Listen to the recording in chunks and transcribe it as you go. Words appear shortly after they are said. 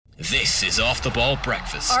This is Off the Ball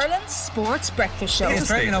Breakfast. Ireland's sports breakfast show.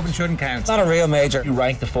 Australian Open shouldn't count. It's not a real major. You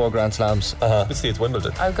rank the 4 Grand Slams. Let's see, it's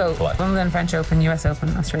Wimbledon. I'll go Wimbledon, French Open, US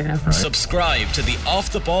Open, Australian Open. Subscribe to the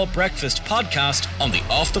Off the Ball Breakfast podcast on the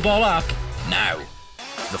Off the Ball app now.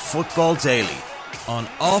 The Football Daily on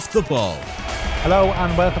Off the Ball. Hello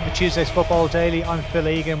and welcome to Tuesday's Football Daily. I'm Phil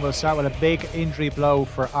Egan. We'll start with a big injury blow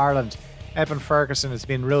for Ireland. Evan Ferguson has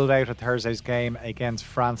been ruled out of Thursday's game against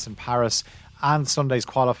France in Paris and Sunday's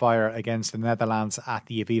qualifier against the Netherlands at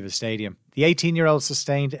the Aviva Stadium. The 18-year-old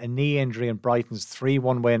sustained a knee injury in Brighton's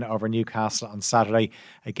 3-1 win over Newcastle on Saturday,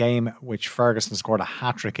 a game which Ferguson scored a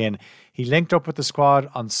hat-trick in. He linked up with the squad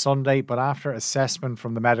on Sunday, but after assessment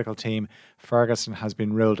from the medical team, Ferguson has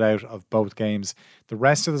been ruled out of both games. The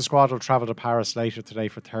rest of the squad will travel to Paris later today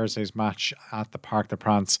for Thursday's match at the Parc des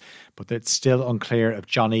Princes, but it's still unclear if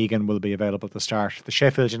John Egan will be available to start. The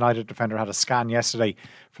Sheffield United defender had a scan yesterday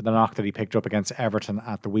for the knock that he picked up against Everton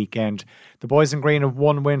at the weekend. The boys in green have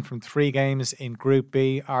one win from 3 games in Group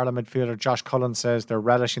B. Ireland midfielder Josh Cullen says they're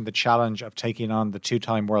relishing the challenge of taking on the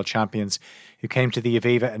 2-time world champions who came to the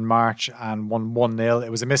Aviva in March and won 1-0.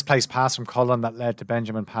 It was a misplaced pass from Cullen that led to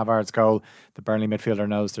Benjamin Pavard's goal. The Burnley midfielder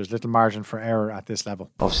knows there's little margin for error at this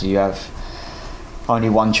level. Obviously you have only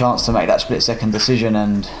one chance to make that split-second decision,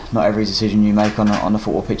 and not every decision you make on a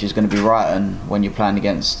football pitch is going to be right, and when you're playing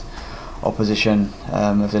against opposition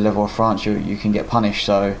of the level of France, you can get punished.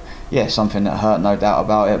 So yeah, something that hurt, no doubt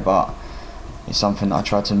about it, but it's something that I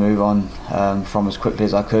tried to move on from as quickly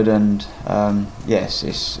as I could, and yes,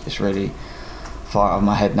 it's really far out of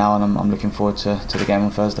my head now, and I'm looking forward to the game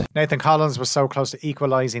on Thursday. Nathan Collins was so close to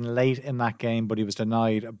equalising late in that game, but he was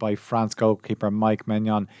denied by France goalkeeper Mike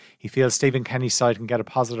Maignan. He feels Stephen Kenny's side can get a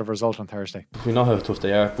positive result on Thursday. We know how tough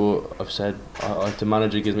they are, but I've said the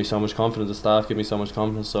manager gives me so much confidence, the staff give me so much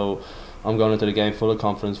confidence, so I'm going into the game full of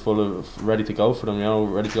confidence, full of ready to go for them,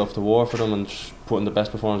 ready to go to war for them and just put in the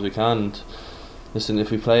best performance we can. And listen,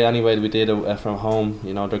 if we play any way that we did from home,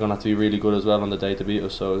 they're going to have to be really good as well on the day to beat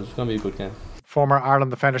us, so it's going to be a good game. Former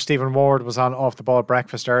Ireland defender Stephen Ward was on Off the Ball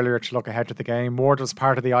Breakfast earlier to look ahead to the game. Ward was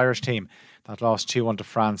part of the Irish team that lost 2-1 to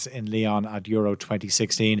France in Lyon at Euro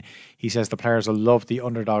 2016. He says the players will love the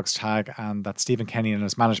underdogs tag and that Stephen Kenny and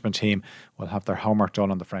his management team will have their homework done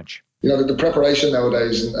on the French. The preparation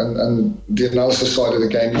nowadays and the analysis side of the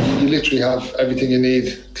game, you literally have everything you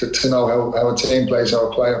need to know how a team plays, how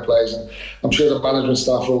a player plays. And I'm sure the management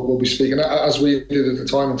staff will be speaking. As we did at the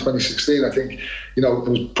time in 2016, I think, it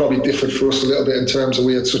was probably different for us a little bit in terms of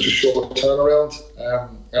we had such a short turnaround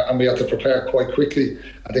and we had to prepare quite quickly.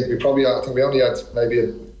 I think we only had maybe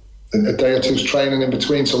a day or two's training in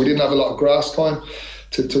between, so we didn't have a lot of grass time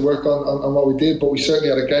to work on what we did, but we certainly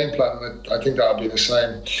had a game plan, and I think that'll be the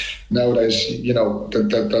same nowadays. They'll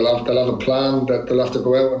have a plan, that they'll have to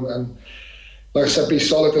go out and like I said, be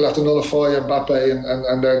solid. They'll have to nullify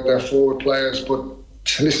Mbappe and their forward players. But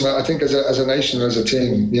listen, I think as a nation, as a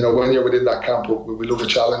team, when you're within that camp, we love a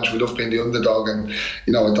challenge. We love being the underdog, and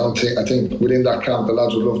I think within that camp, the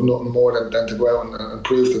lads would love nothing more than to go out and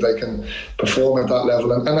prove that they can perform at that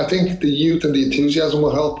level. And I think the youth and the enthusiasm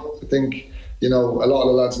will help. I think. A lot of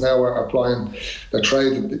the lads now are applying their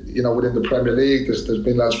trade, within the Premier League. There's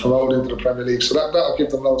been lads promoted into the Premier League. So that'll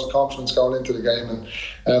give them loads of confidence going into the game.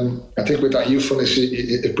 And I think with that youthfulness,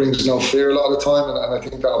 it brings no fear a lot of the time. And I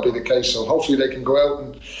think that'll be the case. So hopefully they can go out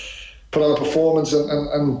and put on a performance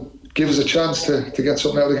and give us a chance to get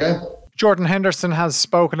something out of the game. Jordan Henderson has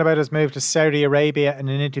spoken about his move to Saudi Arabia in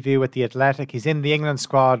an interview with The Athletic. He's in the England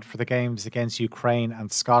squad for the games against Ukraine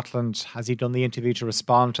and Scotland. Has he done the interview to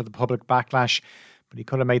respond to the public backlash? But he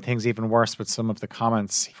could have made things even worse with some of the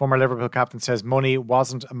comments. Former Liverpool captain says money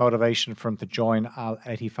wasn't a motivation for him to join Al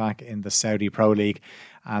Ettifaq in the Saudi Pro League,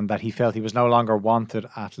 and that he felt he was no longer wanted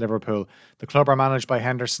at Liverpool. The club are managed by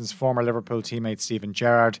Henderson's former Liverpool teammate Steven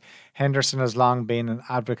Gerrard. Henderson has long been an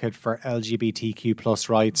advocate for LGBTQ plus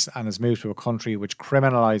rights and has moved to a country which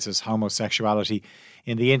criminalises homosexuality.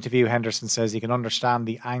 In the interview, Henderson says he can understand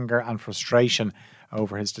the anger and frustration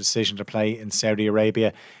over his decision to play in Saudi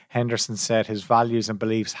Arabia. Henderson said his values and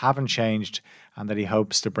beliefs haven't changed and that he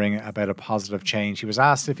hopes to bring about a positive change. He was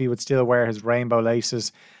asked if he would still wear his rainbow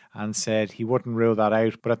laces and said he wouldn't rule that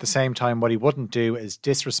out, but at the same time what he wouldn't do is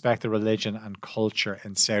disrespect the religion and culture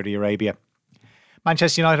in Saudi Arabia.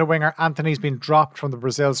 Manchester United winger Antony's been dropped from the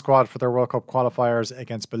Brazil squad for their World Cup qualifiers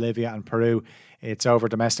against Bolivia and Peru. It's over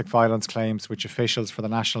domestic violence claims which officials for the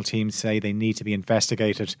national team say they need to be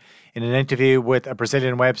investigated. In an interview with a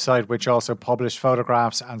Brazilian website which also published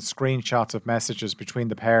photographs and screenshots of messages between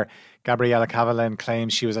the pair, Gabriela Cavalin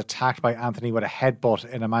claims she was attacked by Antony with a headbutt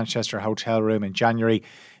in a Manchester hotel room in January,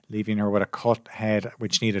 leaving her with a cut head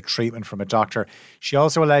which needed treatment from a doctor. She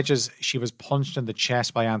also alleges she was punched in the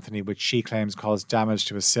chest by Antony, which she claims caused damage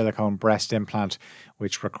to a silicone breast implant,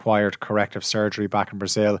 which required corrective surgery back in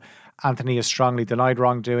Brazil. Antony has strongly denied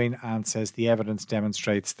wrongdoing and says the evidence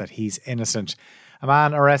demonstrates that he's innocent. A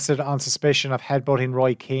man arrested on suspicion of headbutting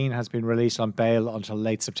Roy Keane has been released on bail until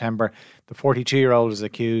late September. The 42-year-old is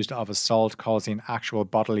accused of assault causing actual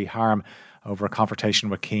bodily harm over a confrontation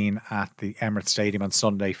with Keane at the Emirates Stadium on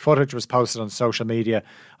Sunday. Footage was posted on social media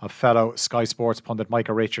of fellow Sky Sports pundit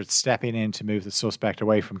Micah Richards stepping in to move the suspect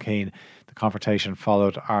away from Keane. The confrontation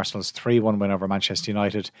followed Arsenal's 3-1 win over Manchester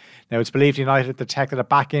United. Now, it's believed United detected a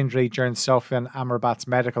back injury during Sofian Amrabat's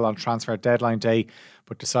medical on transfer deadline day,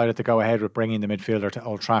 but decided to go ahead with bringing the midfielder to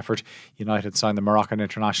Old Trafford. United signed the Moroccan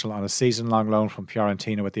international on a season-long loan from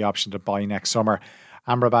Fiorentina with the option to buy next summer.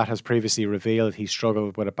 Amrabat has previously revealed he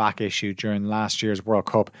struggled with a back issue during last year's World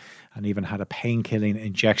Cup and even had a pain-killing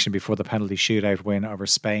injection before the penalty shootout win over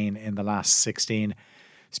Spain in the last 16.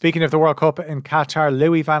 Speaking of the World Cup in Qatar,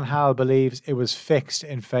 Louis van Gaal believes it was fixed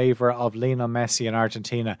in favour of Lionel Messi and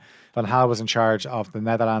Argentina. Van Gaal was in charge of the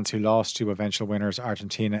Netherlands, who lost to eventual winners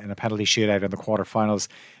Argentina in a penalty shootout in the quarter-finals.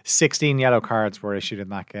 16 yellow cards were issued in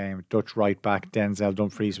that game. Dutch right-back Denzel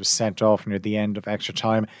Dumfries was sent off near the end of extra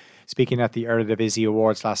time. Speaking at the Eredivisie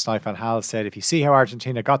Awards last night, Van Gaal said, if you see how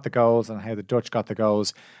Argentina got the goals and how the Dutch got the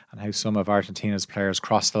goals and how some of Argentina's players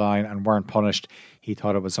crossed the line and weren't punished, he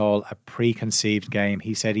thought it was all a preconceived game.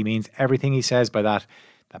 He said he means everything he says by that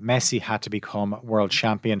Messi had to become world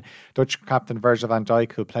champion. Dutch captain Virgil van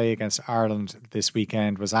Dijk, who'll play against Ireland this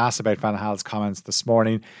weekend, was asked about Van Gaal's comments this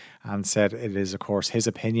morning and said it is, of course, his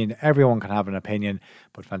opinion. Everyone can have an opinion,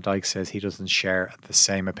 but Van Dijk says he doesn't share the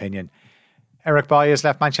same opinion. Eric Bailly has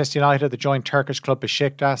left Manchester United to join Turkish club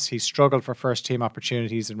Besiktas. He struggled for first-team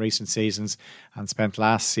opportunities in recent seasons and spent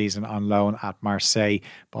last season on loan at Marseille.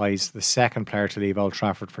 Bailly's the second player to leave Old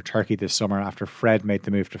Trafford for Turkey this summer after Fred made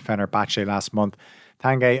the move to Fenerbahce last month.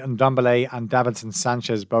 Tanguy Ndombele and Davinson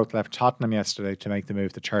Sanchez both left Tottenham yesterday to make the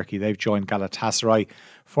move to Turkey. They've joined Galatasaray.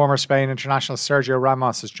 Former Spain international Sergio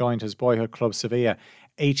Ramos has joined his boyhood club Sevilla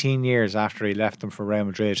 18 years after he left them for Real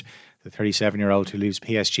Madrid. The 37-year-old who leaves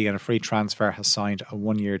PSG on a free transfer has signed a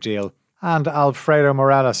one-year deal. And Alfredo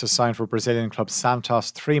Morelos has signed for Brazilian club Santos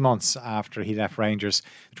 3 months after he left Rangers.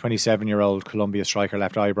 The 27-year-old Colombia striker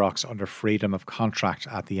left Ibrox under freedom of contract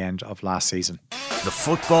at the end of last season. The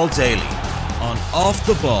Football Daily on Off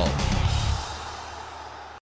the Ball.